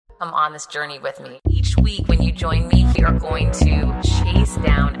Come on this journey with me. Each week when you join me, we are going to chase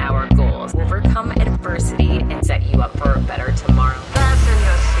down our goals, overcome adversity, and set you up for a better tomorrow. Fasten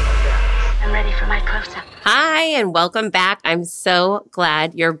your seatbelts. I'm ready for my close-up. Hi, and welcome back. I'm so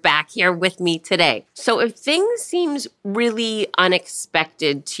glad you're back here with me today. So if things seems really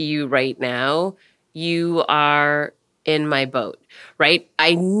unexpected to you right now, you are in my boat, right?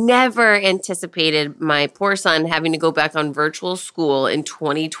 I never anticipated my poor son having to go back on virtual school in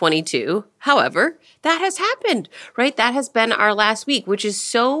 2022. However, that has happened, right? That has been our last week, which is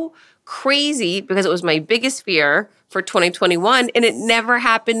so crazy because it was my biggest fear for 2021 and it never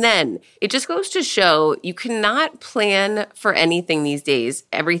happened then. It just goes to show you cannot plan for anything these days.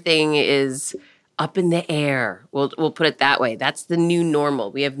 Everything is up in the air. We'll put it that way. That's the new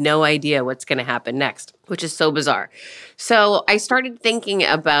normal. We have no idea what's going to happen next, which is so bizarre. So I started thinking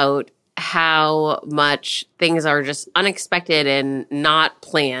about how much things are just unexpected and not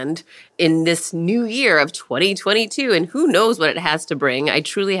planned in this new year of 2022. And who knows what it has to bring. I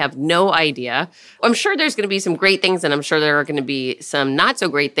truly have no idea. I'm sure there's going to be some great things and I'm sure there are going to be some not so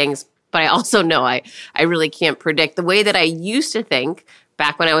great things. But I also know I really can't predict the way that I used to think.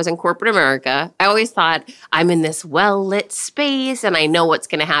 Back when I was in corporate America, I always thought I'm in this well-lit space and I know what's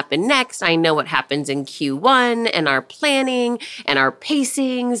going to happen next. I know what happens in Q1 and our planning and our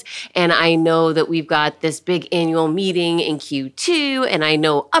pacings. And I know that we've got this big annual meeting in Q2 and I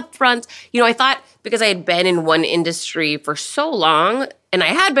know upfront. I thought because I had been in one industry for so long, and I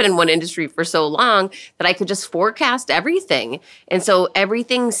had been in one industry for so long that I could just forecast everything. And so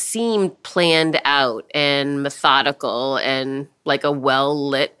everything seemed planned out and methodical and like a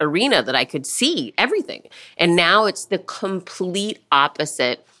well-lit arena that I could see everything. And now it's the complete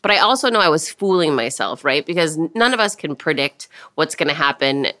opposite. But I also know I was fooling myself, right? Because none of us can predict what's going to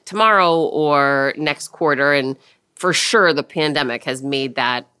happen tomorrow or next quarter. And for sure, the pandemic has made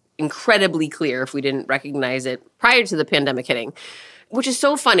that incredibly clear if we didn't recognize it prior to the pandemic hitting. Which is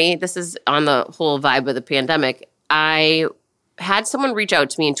so funny. This is on the whole vibe of the pandemic. I had someone reach out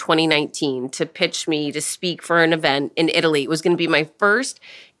to me in 2019 to pitch me to speak for an event in Italy. It was going to be my first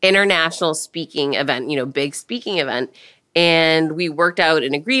international speaking event, big speaking event. And we worked out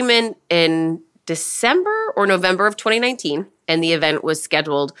an agreement in December or November of 2019. And the event was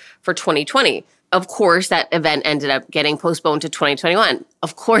scheduled for 2020. Of course, that event ended up getting postponed to 2021.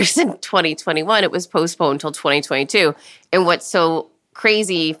 Of course, in 2021, it was postponed till 2022. And what's so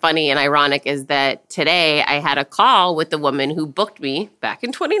crazy, funny, and ironic is that today I had a call with the woman who booked me back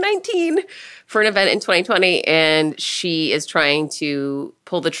in 2019 for an event in 2020, and she is trying to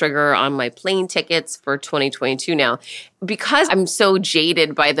pull the trigger on my plane tickets for 2022 now. Because I'm so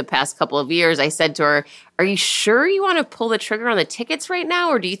jaded by the past couple of years, I said to her, are you sure you want to pull the trigger on the tickets right now,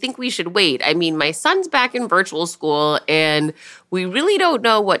 or do you think we should wait? I mean, my son's back in virtual school, and we really don't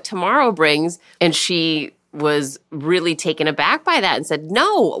know what tomorrow brings. And she was really taken aback by that and said,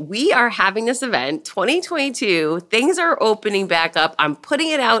 no, we are having this event, 2022. Things are opening back up. I'm putting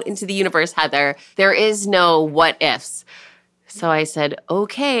it out into the universe, Heather. There is no what ifs. So I said,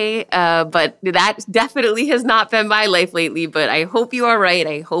 okay, but that definitely has not been my life lately, but I hope you are right.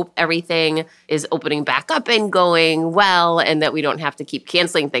 I hope everything is opening back up and going well and that we don't have to keep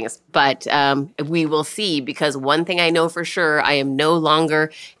canceling things. But we will see, because one thing I know for sure, I am no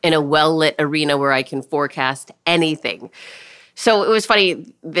longer in a well-lit arena where I can forecast anything. So it was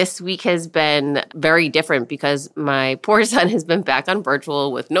funny. This week has been very different because my poor son has been back on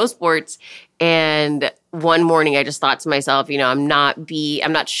virtual with no sports. And one morning I just thought to myself, I'm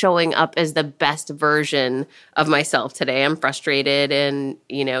not showing up as the best version of myself today. I'm frustrated and,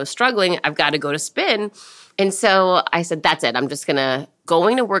 struggling. I've got to go to spin. And so I said, that's it. I'm just going to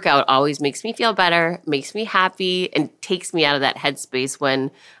work out always makes me feel better, makes me happy, and takes me out of that headspace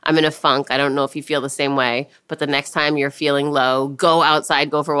when I'm in a funk. I don't know if you feel the same way, but the next time you're feeling low, go outside,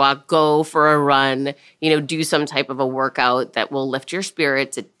 go for a walk, go for a run, do some type of a workout that will lift your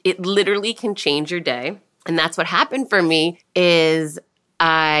spirits. It literally can change your day. And that's what happened for me is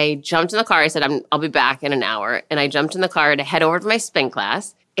I jumped in the car. I said, I'll be back in an hour. And I jumped in the car to head over to my spin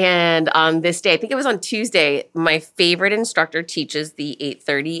class. And on this day, I think it was on Tuesday, my favorite instructor teaches the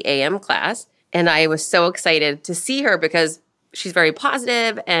 8:30 a.m. class. And I was so excited to see her because she's very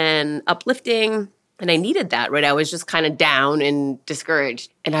positive and uplifting. And I needed that, right? I was just kind of down and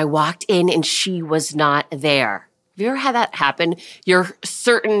discouraged. And I walked in and she was not there. Have you ever had that happen? You're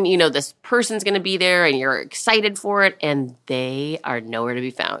certain, this person's going to be there and you're excited for it and they are nowhere to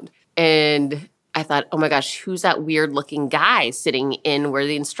be found. And I thought, oh my gosh, who's that weird looking guy sitting in where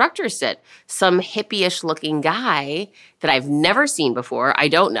the instructors sit? Some hippie-ish looking guy that I've never seen before. I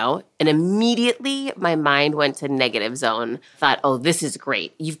don't know. And immediately my mind went to negative zone. Thought, oh, this is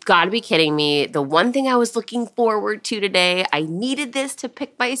great. You've got to be kidding me. The one thing I was looking forward to today, I needed this to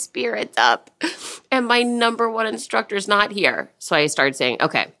pick my spirits up. And my number one instructor's not here. So I started saying,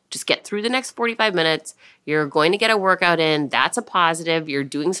 okay, just get through the next 45 minutes. You're going to get a workout in. That's a positive. You're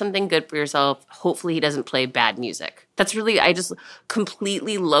doing something good for yourself. Hopefully he doesn't play bad music. That's really, I just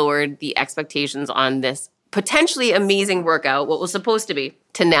completely lowered the expectations on this potentially amazing workout, what was supposed to be,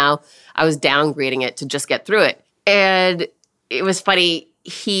 to now I was downgrading it to just get through it. And it was funny.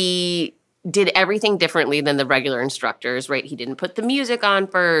 He did everything differently than the regular instructors, right? He didn't put the music on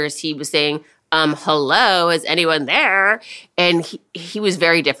first. He was saying, hello, is anyone there? And he was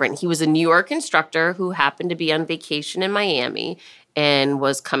very different. He was a New York instructor who happened to be on vacation in Miami and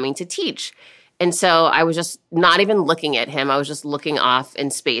was coming to teach. And so I was just not even looking at him. I was just looking off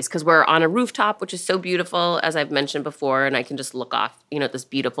in space because we're on a rooftop, which is so beautiful, as I've mentioned before, and I can just look off, at this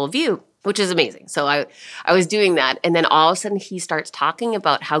beautiful view, which is amazing. So I was doing that. And then all of a sudden he starts talking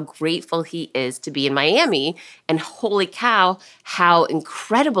about how grateful he is to be in Miami. And holy cow, how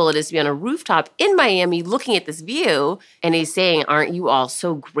incredible it is to be on a rooftop in Miami looking at this view. And he's saying, aren't you all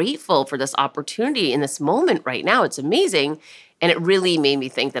so grateful for this opportunity in this moment right now? It's amazing. And it really made me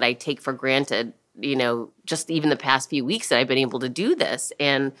think that I take for granted, just even the past few weeks that I've been able to do this.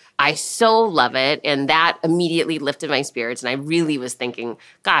 And I so love it. And that immediately lifted my spirits. And I really was thinking,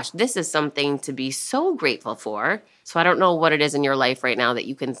 gosh, this is something to be so grateful for. So I don't know what it is in your life right now that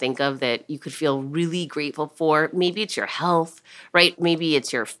you can think of that you could feel really grateful for. Maybe it's your health, right? Maybe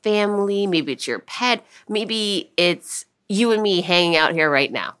it's your family. Maybe it's your pet. Maybe it's you and me hanging out here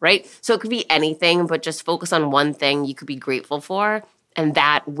right now, right? So it could be anything, but just focus on one thing you could be grateful for, and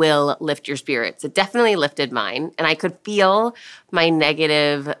that will lift your spirits. It definitely lifted mine, and I could feel my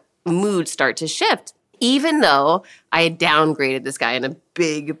negative mood start to shift, even though I had downgraded this guy in a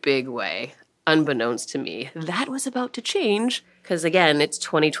big, big way. Unbeknownst to me, that was about to change because, again, it's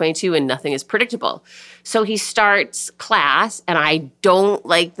 2022 and nothing is predictable. So he starts class, and I don't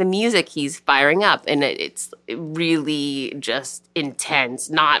like the music he's firing up, and it's really just intense,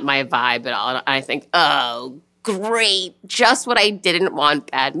 not my vibe at all. And I think, oh, great, just what I didn't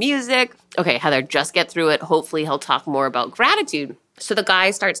want, bad music. Okay, Heather, just get through it. Hopefully he'll talk more about gratitude. So the guy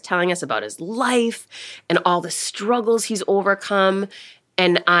starts telling us about his life and all the struggles he's overcome.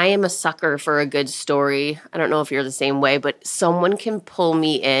 And I am a sucker for a good story. I don't know if you're the same way, but someone can pull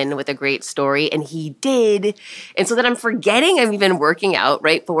me in with a great story, and he did. And so then I'm forgetting I'm even working out,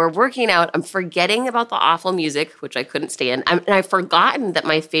 right? But we're working out. I'm forgetting about the awful music, which I couldn't stand. And I've forgotten that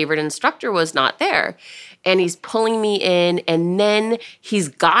my favorite instructor was not there. And he's pulling me in, and then he's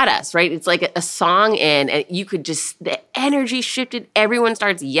got us, right? It's like a song in, and you could just, the energy shifted. Everyone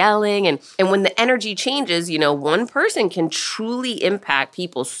starts yelling. And when the energy changes, one person can truly impact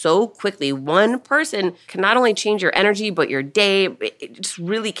people so quickly. One person can not only change your energy, but your day. It just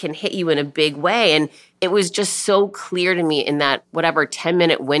really can hit you in a big way. And it was just so clear to me in that whatever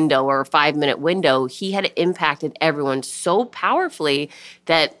 10-minute window or 5-minute window, he had impacted everyone so powerfully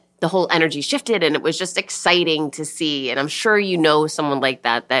that the whole energy shifted, and it was just exciting to see. And I'm sure someone like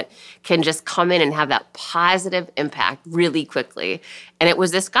that can just come in and have that positive impact really quickly. And it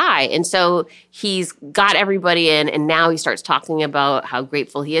was this guy. And so he's got everybody in, and now he starts talking about how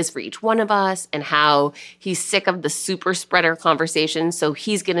grateful he is for each one of us and how he's sick of the super spreader conversation. So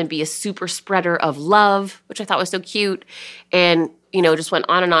he's going to be a super spreader of love, which I thought was so cute. And just went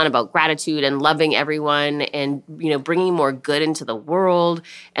on and on about gratitude and loving everyone and, bringing more good into the world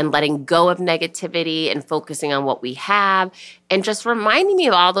and letting go of negativity and focusing on what we have and just reminding me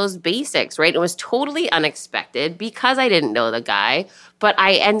of all those basics, right? It was totally unexpected because I didn't know the guy, but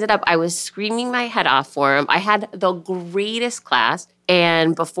I was screaming my head off for him. I had the greatest class.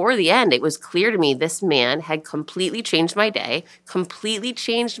 And before the end, it was clear to me this man had completely changed my day, completely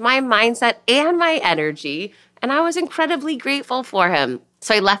changed my mindset and my energy. And I was incredibly grateful for him.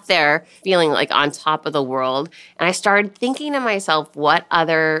 So I left there feeling like on top of the world. And I started thinking to myself, what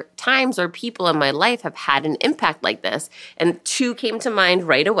other times or people in my life have had an impact like this? And two came to mind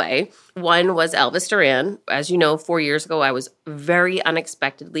right away. One was Elvis Duran. As you know, 4 years ago, I was very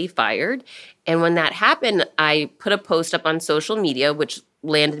unexpectedly fired. And when that happened, I put a post up on social media, which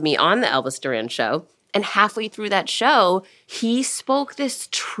landed me on the Elvis Duran show. And halfway through that show, he spoke this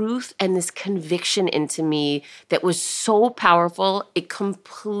truth and this conviction into me that was so powerful. It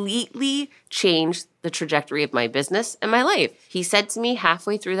completely changed the trajectory of my business and my life. He said to me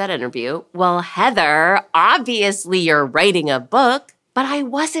halfway through that interview, well, Heather, obviously you're writing a book. But I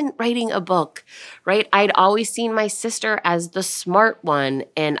wasn't writing a book, right? I'd always seen my sister as the smart one,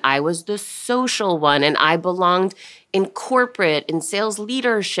 and I was the social one, and I belonged in corporate and sales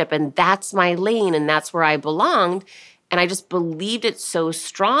leadership, and that's my lane, and that's where I belonged. And I just believed it so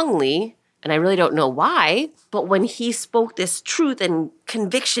strongly, and I really don't know why. But when he spoke this truth and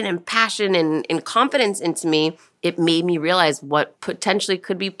conviction and passion and confidence into me, it made me realize what potentially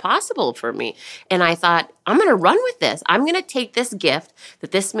could be possible for me. And I thought, I'm going to run with this. I'm going to take this gift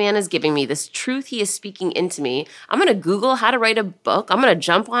that this man is giving me, this truth he is speaking into me. I'm going to Google how to write a book. I'm going to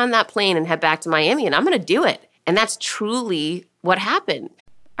jump on that plane and head back to Miami, and I'm going to do it. And that's truly what happened.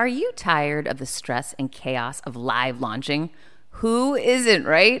 Are you tired of the stress and chaos of live launching? Who isn't,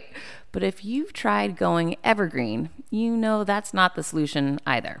 right? But if you've tried going evergreen, you know that's not the solution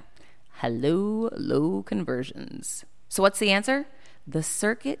either. Hello, low conversions. So what's the answer? The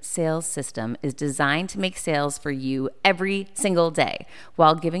Circuit Sales System is designed to make sales for you every single day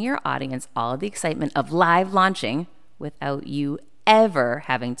while giving your audience all of the excitement of live launching without you ever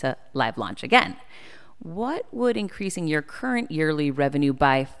having to live launch again. What would increasing your current yearly revenue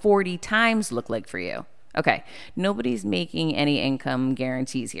by 40 times look like for you? Okay, nobody's making any income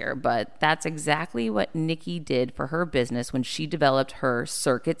guarantees here, but that's exactly what Nikki did for her business when she developed her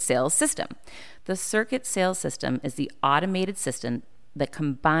Circuit Sales System. The Circuit Sales System is the automated system that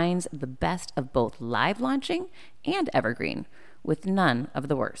combines the best of both live launching and evergreen with none of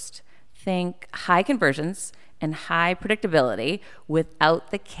the worst. Think high conversions and high predictability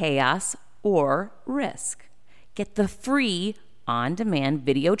without the chaos or risk. Get the free on-demand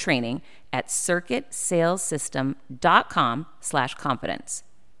video training at circuitsalessystem.com/confidence.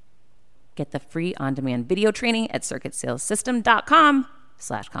 Get the free on-demand video training at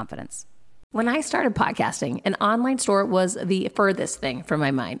circuitsalessystem.com/confidence. When I started podcasting, an online store was the furthest thing from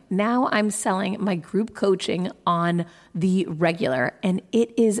my mind. Now I'm selling my group coaching on the regular, and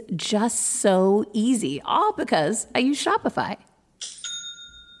it is just so easy, all because I use Shopify.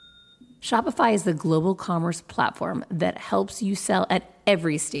 Shopify is the global commerce platform that helps you sell at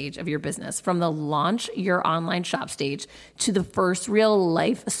every stage of your business, from the launch your online shop stage to the first real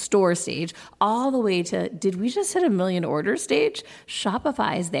life store stage, all the way to, did we just hit 1 million orders stage?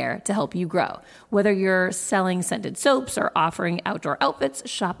 Shopify is there to help you grow. Whether you're selling scented soaps or offering outdoor outfits,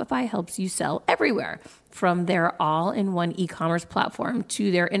 Shopify helps you sell everywhere. From their all-in-one e-commerce platform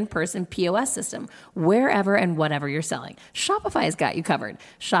to their in-person POS system, wherever and whatever you're selling, Shopify's got you covered.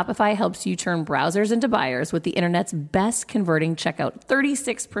 Shopify helps you turn browsers into buyers with the internet's best converting checkout,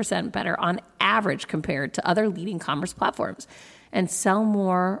 36% better on average compared to other leading commerce platforms, and sell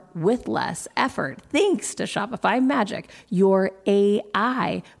more with less effort thanks to Shopify Magic, your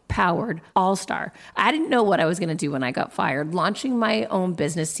AI-powered all-star. I didn't know what I was going to do when I got fired. Launching my own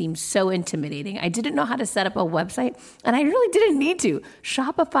business seemed so intimidating. I didn't know how to set up a website, and I really didn't need to.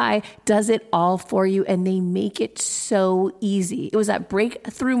 Shopify does it all for you, and they make it so easy. It was that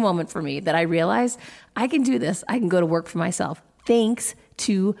breakthrough moment for me that I realized I can do this. I can go to work for myself thanks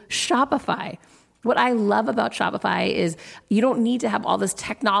to Shopify. What I love about Shopify is you don't need to have all this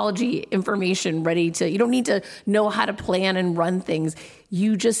technology information you don't need to know how to plan and run things.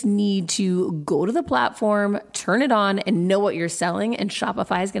 You just need to go to the platform, turn it on, and know what you're selling, and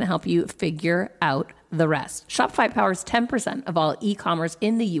Shopify is going to help you figure out the rest. Shopify powers 10% of all e-commerce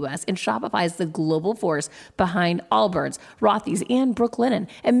in the U.S., and Shopify is the global force behind Allbirds, Rothy's, and Brooklinen,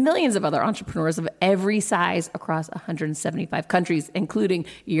 and millions of other entrepreneurs of every size across 175 countries, including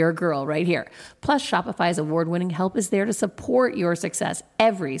your girl right here. Plus, Shopify's award-winning help is there to support your success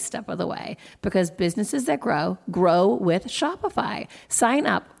every step of the way, because businesses that grow with Shopify. Sign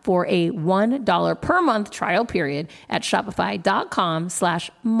up for a $1 per month trial period at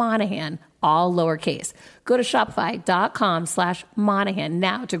shopify.com/Monahan, all lowercase. Go to shopify.com/Monahan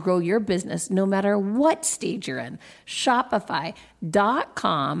now to grow your business no matter what stage you're in.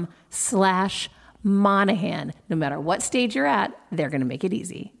 Shopify.com/Monahan. No matter what stage you're at, they're going to make it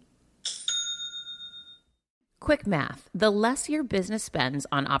easy. Quick math. The less your business spends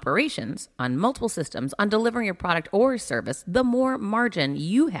on operations, on multiple systems, on delivering your product or service, the more margin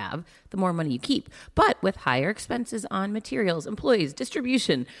you have, the more money you keep. But with higher expenses on materials, employees,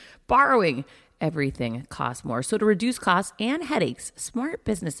 distribution, borrowing, everything costs more. So to reduce costs and headaches, smart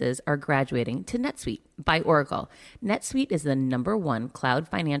businesses are graduating to NetSuite by Oracle. NetSuite is the #1 cloud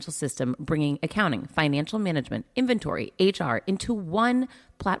financial system, bringing accounting, financial management, inventory, HR into one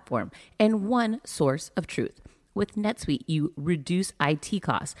platform and one source of truth. With NetSuite, you reduce IT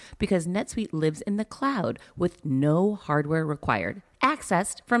costs because NetSuite lives in the cloud with no hardware required,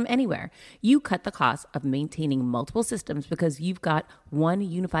 accessed from anywhere. You cut the cost of maintaining multiple systems because you've got one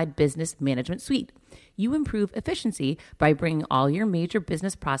unified business management suite. You improve efficiency by bringing all your major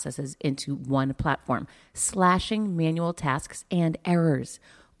business processes into one platform, slashing manual tasks and errors.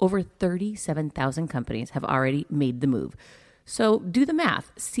 Over 37,000 companies have already made the move. So do the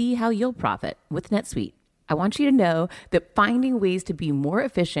math. See how you'll profit with NetSuite. I want you to know that finding ways to be more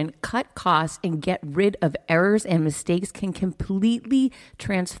efficient, cut costs, and get rid of errors and mistakes can completely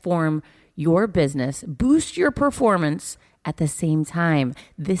transform your business, boost your performance at the same time.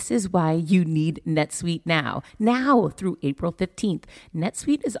 This is why you need NetSuite now. Now through April 15th,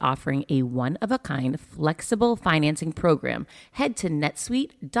 NetSuite is offering a one-of-a-kind flexible financing program. Head to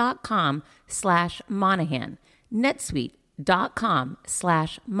netsuite.com/Monahan.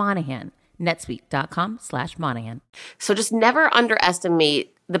 netsuite.com/Monahan. netsuite.com/Monahan. So just never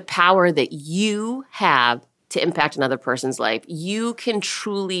underestimate the power that you have to impact another person's life. You can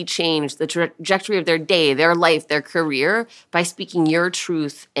truly change the trajectory of their day, their life, their career by speaking your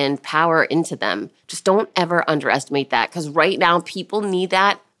truth and power into them. Just don't ever underestimate that, because right now people need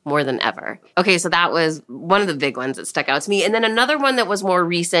that more than ever. Okay, so that was one of the big ones that stuck out to me. And then another one that was more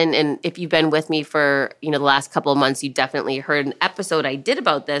recent, and if you've been with me for, the last couple of months, you definitely heard an episode I did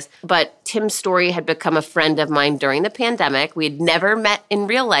about this. But Tim Storey had become a friend of mine during the pandemic. We had never met in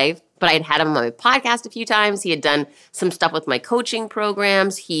real life, but I'd had him on my podcast a few times. He had done some stuff with my coaching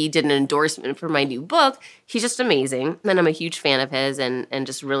programs. He did an endorsement for my new book. He's just amazing. And I'm a huge fan of his and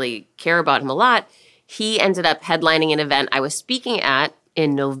just really care about him a lot. He ended up headlining an event I was speaking at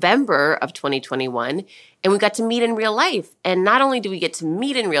in November of 2021, and we got to meet in real life. And not only did we get to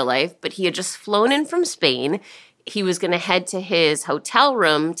meet in real life, but he had just flown in from Spain. He was going to head to his hotel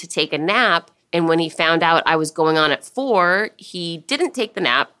room to take a nap. And when he found out I was going on at 4, he didn't take the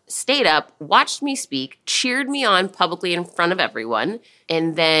nap, stayed up, watched me speak, cheered me on publicly in front of everyone.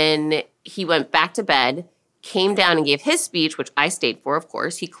 And then he went back to bed, came down and gave his speech, which I stayed for, of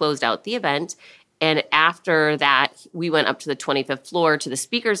course. He closed out the event. And after that, we went up to the 25th floor to the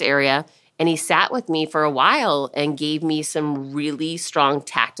speakers area, and he sat with me for a while and gave me some really strong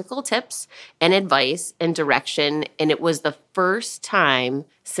tactical tips and advice and direction. And it was the first time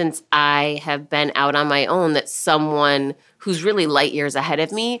since I have been out on my own that someone who's really light years ahead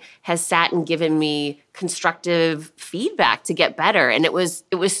of me has sat and given me constructive feedback to get better. And it was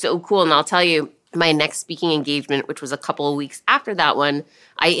so cool. And I'll tell you, my next speaking engagement, which was a couple of weeks after that one,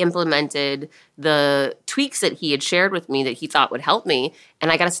 I implemented the tweaks that he had shared with me that he thought would help me,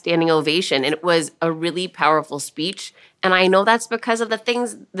 and I got a standing ovation. And it was a really powerful speech. And I know that's because of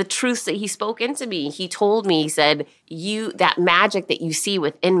the truths that he spoke into me. He told me, he said, that magic that you see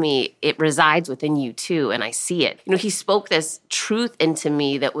within me, it resides within you too, and I see it. He spoke this truth into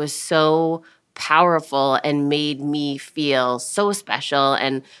me that was so powerful and made me feel so special.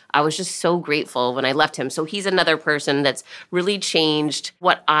 And I was just so grateful when I left him. So he's another person that's really changed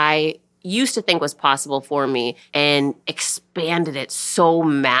what I used to think was possible for me and expanded it so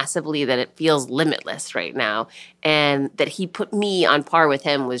massively that it feels limitless right now. And that he put me on par with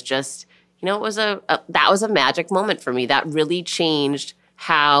him was just, it was that was a magic moment for me. That really changed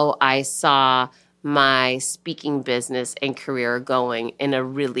how I saw my speaking business and career going in a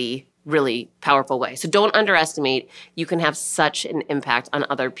really powerful way. So don't underestimate. You can have such an impact on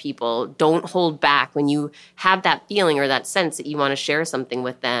other people. Don't hold back when you have that feeling or that sense that you want to share something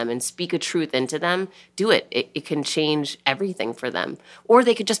with them and speak a truth into them. Do it. It can change everything for them. Or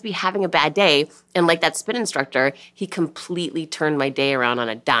they could just be having a bad day. And like that spin instructor, he completely turned my day around on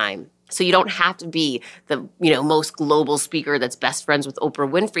a dime. So you don't have to be the most global speaker that's best friends with Oprah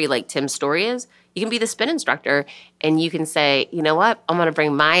Winfrey like Tim Storey is. You can be the spin instructor and you can say, you know what? I'm going to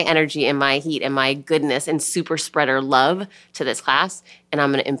bring my energy and my heat and my goodness and super spreader love to this class, and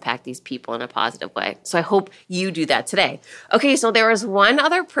I'm going to impact these people in a positive way. So I hope you do that today. Okay, so there was one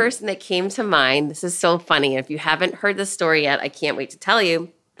other person that came to mind. This is so funny. If you haven't heard this story yet, I can't wait to tell you.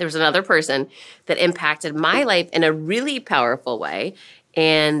 There was another person that impacted my life in a really powerful way.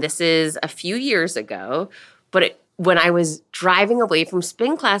 And this is a few years ago, but when I was driving away from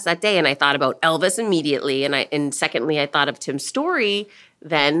spin class that day, and I thought about Elvis immediately, and secondly, I thought of Tim Storey,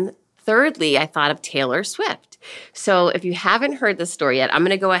 then thirdly, I thought of Taylor Swift. So if you haven't heard this story yet, I'm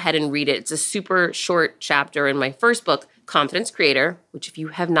going to go ahead and read it. It's a super short chapter in my first book Confidence Creator, which if you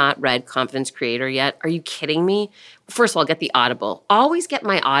have not read Confidence Creator yet, are you kidding me? First of all, get the Audible. Always get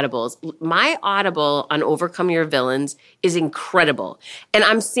my Audibles. My Audible on Overcome Your Villains is incredible. And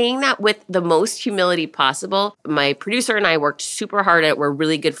I'm saying that with the most humility possible. My producer and I worked super hard at it. We're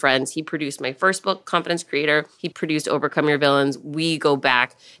really good friends. He produced my first book, Confidence Creator. He produced Overcome Your Villains. We go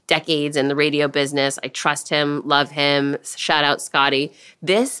back decades in the radio business. I trust him, love him. Shout out Scotty.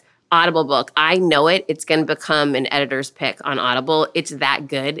 This Audible book, I know it. It's going to become an editor's pick on Audible. It's that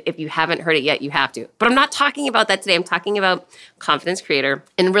good. If you haven't heard it yet, you have to. But I'm not talking about that today. I'm talking about Confidence Creator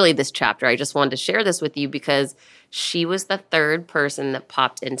and really this chapter. I just wanted to share this with you because she was the third person that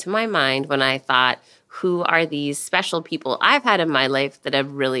popped into my mind when I thought, who are these special people I've had in my life that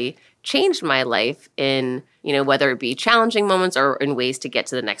have really changed my life in, whether it be challenging moments or in ways to get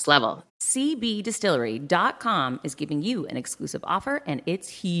to the next level. CBDistillery.com is giving you an exclusive offer, and it's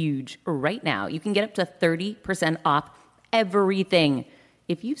huge. Right now, you can get up to 30% off everything.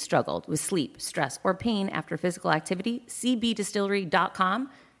 If you've struggled with sleep, stress, or pain after physical activity, CBDistillery.com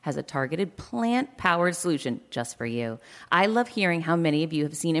has a targeted plant-powered solution just for you. I love hearing how many of you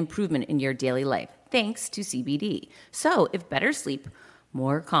have seen improvement in your daily life thanks to CBD. So if better sleep,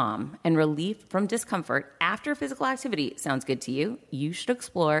 more calm, and relief from discomfort after physical activity sounds good to you, you should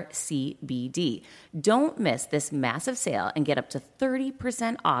explore CBD. Don't miss this massive sale and get up to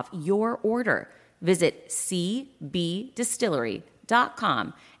 30% off your order. Visit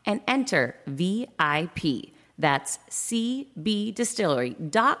cbdistillery.com and enter VIP. That's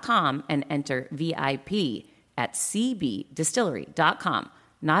cbdistillery.com and enter VIP at cbdistillery.com.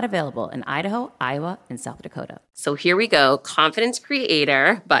 Not available in Idaho, Iowa, and South Dakota. So here we go. Confidence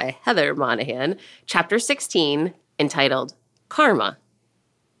Creator by Heather Monahan, chapter 16, entitled Karma.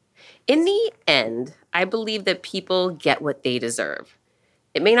 In the end, I believe that people get what they deserve.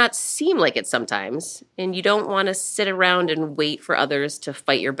 It may not seem like it sometimes, and you don't want to sit around and wait for others to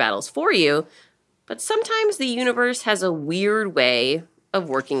fight your battles for you, but sometimes the universe has a weird way of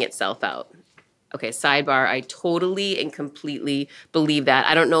working itself out. Okay, sidebar, I totally and completely believe that.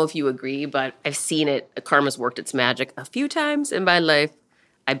 I don't know if you agree, but I've seen it. Karma's worked its magic a few times in my life.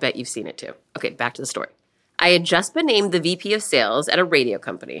 I bet you've seen it too. Okay, back to the story. I had just been named the VP of Sales at a radio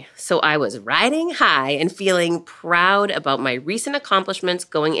company, so I was riding high and feeling proud about my recent accomplishments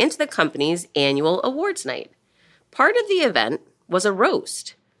going into the company's annual awards night. Part of the event was a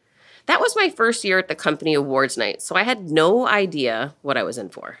roast. That was my first year at the company awards night, so I had no idea what I was in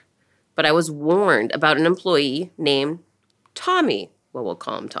for. But I was warned about an employee named Tommy, well, we'll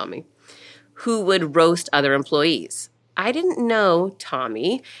call him Tommy, who would roast other employees. I didn't know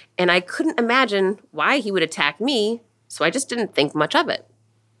Tommy, and I couldn't imagine why he would attack me, so I just didn't think much of it.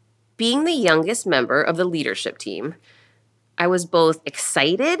 Being the youngest member of the leadership team, I was both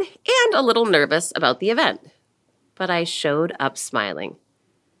excited and a little nervous about the event, but I showed up smiling.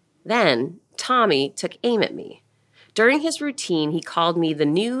 Then Tommy took aim at me. During his routine, he called me the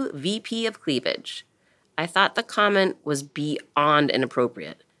new VP of Cleavage. I thought the comment was beyond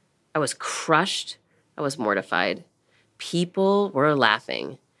inappropriate. I was crushed. I was mortified. People were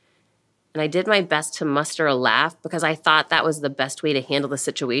laughing. And I did my best to muster a laugh because I thought that was the best way to handle the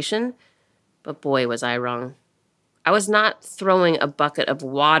situation. But boy, was I wrong. I was not throwing a bucket of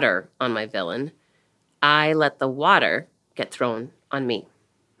water on my villain. I let the water get thrown on me.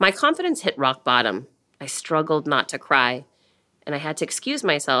 My confidence hit rock bottom. I struggled not to cry, and I had to excuse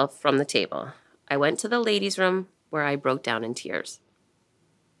myself from the table. I went to the ladies' room where I broke down in tears.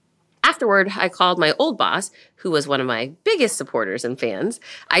 Afterward, I called my old boss, who was one of my biggest supporters and fans.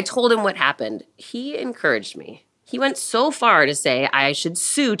 I told him what happened. He encouraged me. He went so far to say I should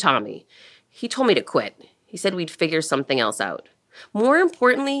sue Tommy. He told me to quit. He said we'd figure something else out. More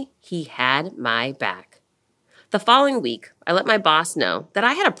importantly, he had my back. The following week, I let my boss know that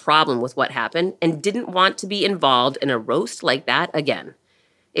I had a problem with what happened and didn't want to be involved in a roast like that again.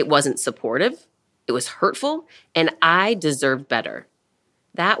 It wasn't supportive, it was hurtful, and I deserved better.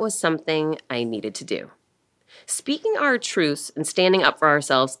 That was something I needed to do. Speaking our truths and standing up for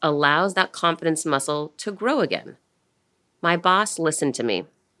ourselves allows that confidence muscle to grow again. My boss listened to me,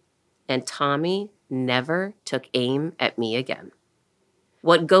 and Tommy never took aim at me again.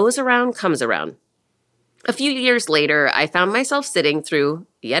 What goes around comes around. A few years later, I found myself sitting through,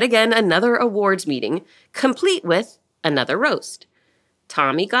 yet again, another awards meeting, complete with another roast.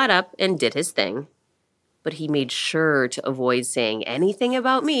 Tommy got up and did his thing, but he made sure to avoid saying anything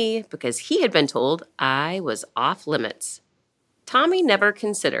about me because he had been told I was off limits. Tommy never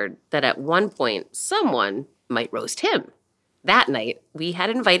considered that at one point someone might roast him. That night, we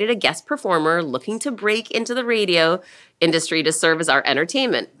had invited a guest performer looking to break into the radio industry to serve as our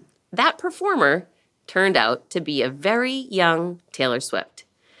entertainment. That performer turned out to be a very young Taylor Swift.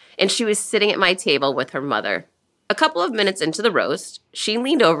 And she was sitting at my table with her mother. A couple of minutes into the roast, she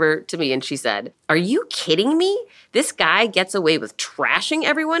leaned over to me and she said, "Are you kidding me? This guy gets away with trashing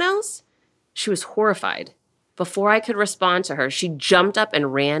everyone else?" She was horrified. Before I could respond to her, she jumped up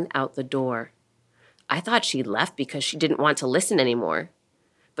and ran out the door. I thought she left because she didn't want to listen anymore.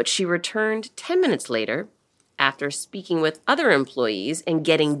 But she returned 10 minutes later after speaking with other employees and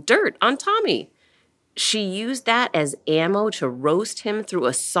getting dirt on Tommy. She used that as ammo to roast him through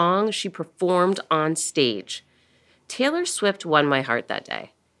a song she performed on stage. Taylor Swift won my heart that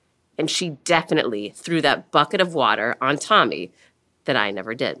day, and she definitely threw that bucket of water on Tommy that I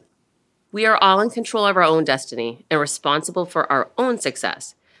never did. We are all in control of our own destiny and responsible for our own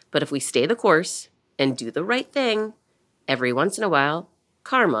success, but if we stay the course and do the right thing, every once in a while,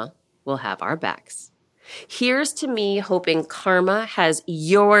 karma will have our backs. Here's to me hoping karma has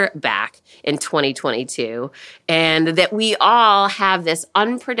your back in 2022 and that we all have this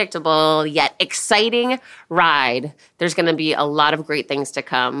unpredictable yet exciting ride. There's going to be a lot of great things to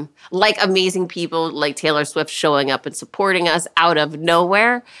come, like amazing people like Taylor Swift showing up and supporting us out of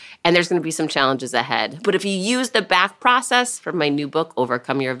nowhere. And there's going to be some challenges ahead. But if you use the back process from my new book,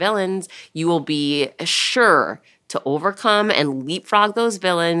 Overcome Your Villains, you will be sure to overcome and leapfrog those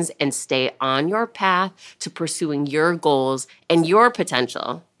villains and stay on your path to pursuing your goals and your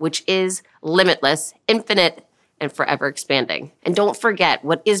potential, which is limitless, infinite, and forever expanding. And don't forget,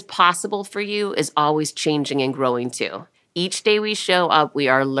 what is possible for you is always changing and growing too. Each day we show up, we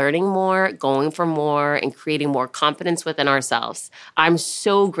are learning more, going for more, and creating more confidence within ourselves. I'm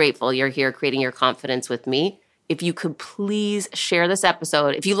so grateful you're here creating your confidence with me. If you could please share this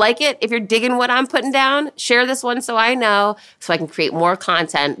episode. If you like it, if you're digging what I'm putting down, share this one so I know, so I can create more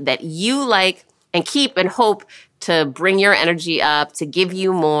content that you like and keep and hope to bring your energy up, to give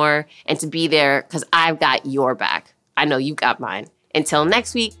you more, and to be there because I've got your back. I know you've got mine. Until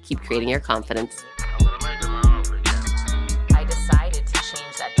next week, keep creating your confidence. I decided to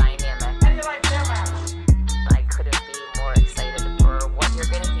change that dynamic. I couldn't be more excited for what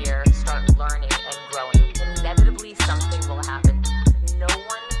you're going to hear, start learning and growing. Inevitably, something will happen. No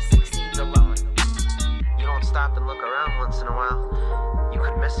one succeeds alone. You don't stop and look around once in a while, you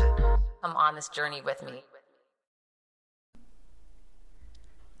could miss it. Come on this journey with me.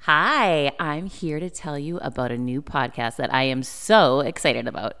 Hi, I'm here to tell you about a new podcast that I am so excited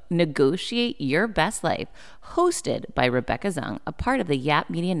about, Negotiate Your Best Life, hosted by Rebecca Zung, a part of the Yap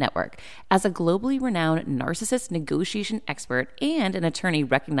Media Network. As a globally renowned narcissist negotiation expert and an attorney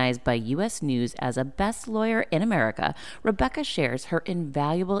recognized by U.S. News as a best lawyer in America, Rebecca shares her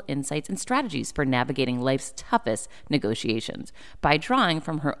invaluable insights and strategies for navigating life's toughest negotiations. By drawing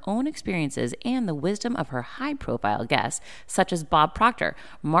from her own experiences and the wisdom of her high-profile guests, such as Bob Proctor,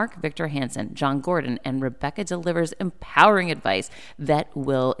 Mark Victor Hansen, John Gordon, and Rebecca delivers empowering advice that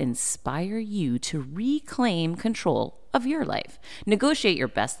will inspire you to reclaim control of your life. Negotiate Your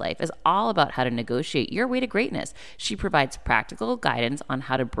Best Life is all about how to negotiate your way to greatness. She provides practical guidance on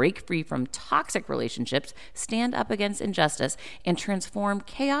how to break free from toxic relationships, stand up against injustice, and transform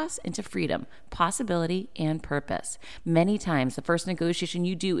chaos into freedom, possibility, and purpose. Many times, the first negotiation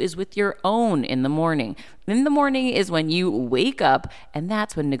you do is with your own in the morning. In the morning is when you wake up, and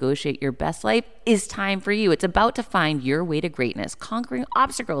that's when Negotiate Your Best Life is time for you. It's about to find your way to greatness, conquering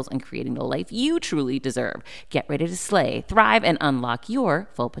obstacles and creating the life you truly deserve. Get ready to slay, thrive, and unlock your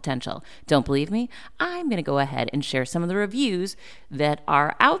full potential. Don't believe me? I'm going to go ahead and share some of the reviews that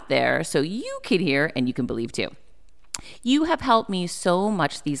are out there so you can hear and you can believe too. You have helped me so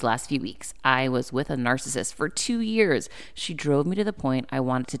much these last few weeks. I was with a narcissist for 2 years. She drove me to the point I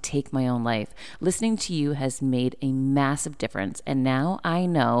wanted to take my own life. Listening to you has made a massive difference, and now I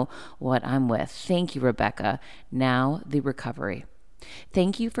know what I'm with. Thank you, Rebecca. Now the recovery.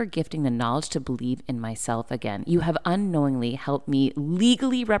 Thank you for gifting the knowledge to believe in myself again. You have unknowingly helped me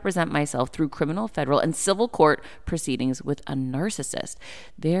legally represent myself through criminal, federal, and civil court proceedings with a narcissist.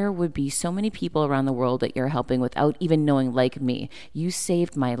 There would be so many people around the world that you're helping without even knowing, like me. You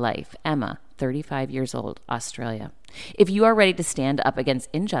saved my life. Emma, 35 years old, Australia. If you are ready to stand up against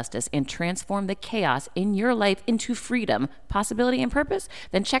injustice and transform the chaos in your life into freedom, possibility, and purpose,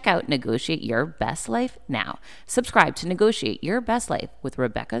 then check out Negotiate Your Best Life now. Subscribe to Negotiate Your Best Life with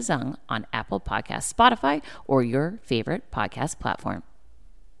Rebecca Zung on Apple Podcasts, Spotify, or your favorite podcast platform.